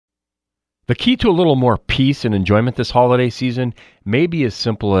The key to a little more peace and enjoyment this holiday season may be as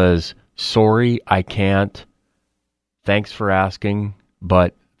simple as, sorry, I can't. Thanks for asking,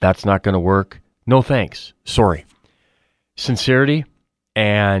 but that's not going to work. No thanks. Sorry. Sincerity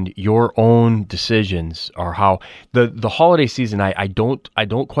and your own decisions are how the holiday season I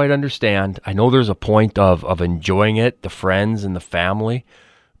don't quite understand. I know there's a point of enjoying it, the friends and the family,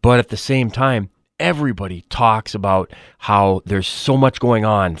 but at the same time, everybody talks about how there's so much going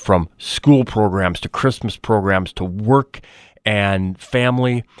on, from school programs to Christmas programs to work and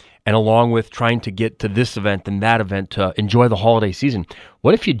family, and along with trying to get to this event and that event to enjoy the holiday season.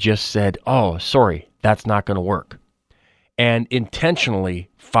 What if you just said, oh, sorry, that's not going to work? And intentionally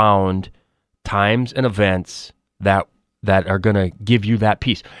found times and events that are going to give you that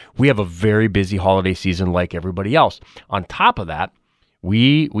peace. We have a very busy holiday season like everybody else. On top of that,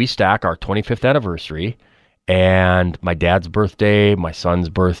 we stack our 25th anniversary and my dad's birthday, my son's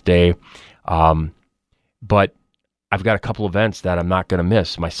birthday. But I've got a couple events that I'm not going to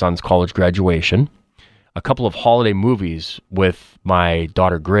miss. My son's college graduation, a couple of holiday movies with my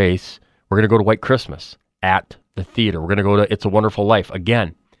daughter Grace. We're going to go to White Christmas at the theater. We're going to go to It's a Wonderful Life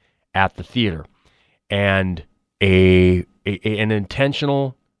again at the theater. And an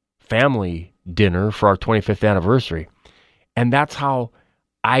intentional family dinner for our 25th anniversary. And that's how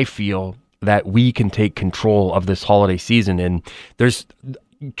I feel that we can take control of this holiday season. And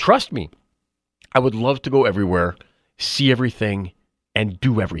trust me, I would love to go everywhere, see everything, and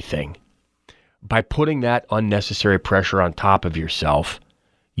do everything. By putting that unnecessary pressure on top of yourself,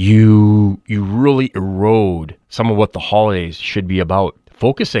 you really erode some of what the holidays should be about,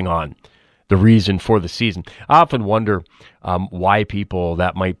 focusing on the reason for the season. I often wonder why people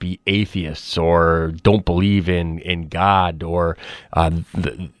that might be atheists or don't believe in God or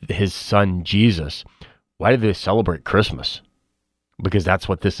his son Jesus, why do they celebrate Christmas? Because that's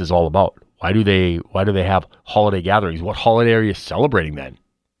what this is all about. Why do they have holiday gatherings? What holiday are you celebrating then?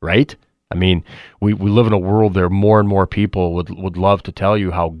 Right? I mean, we live in a world where more and more people would love to tell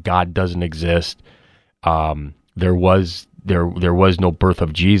you how God doesn't exist. There was no birth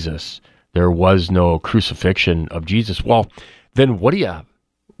of Jesus. There was no crucifixion of Jesus. Well, then what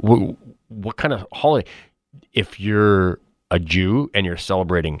kind of holiday? If you're a Jew and you're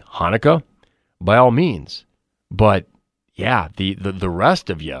celebrating Hanukkah, by all means. But yeah, the rest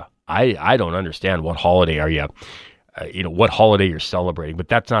of you, I don't understand what holiday are you, what holiday you're celebrating. But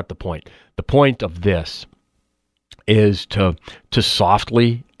that's not the point. The point of this is to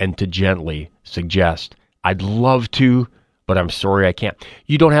softly and to gently suggest, I'd love to, but I'm sorry I can't.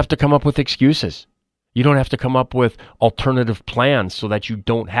 You don't have to come up with excuses. You don't have to come up with alternative plans so that you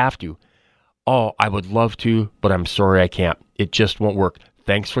don't have to. Oh, I would love to, but I'm sorry I can't. It just won't work.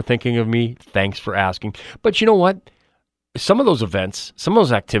 Thanks for thinking of me. Thanks for asking. But you know what? Some of those events, some of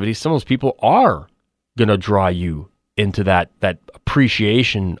those activities, some of those people are going to draw you into that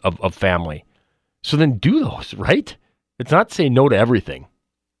appreciation of family. So then do those, right? It's not saying no to everything.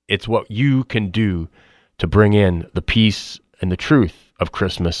 It's what you can do to bring in the peace and the truth of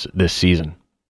Christmas this season.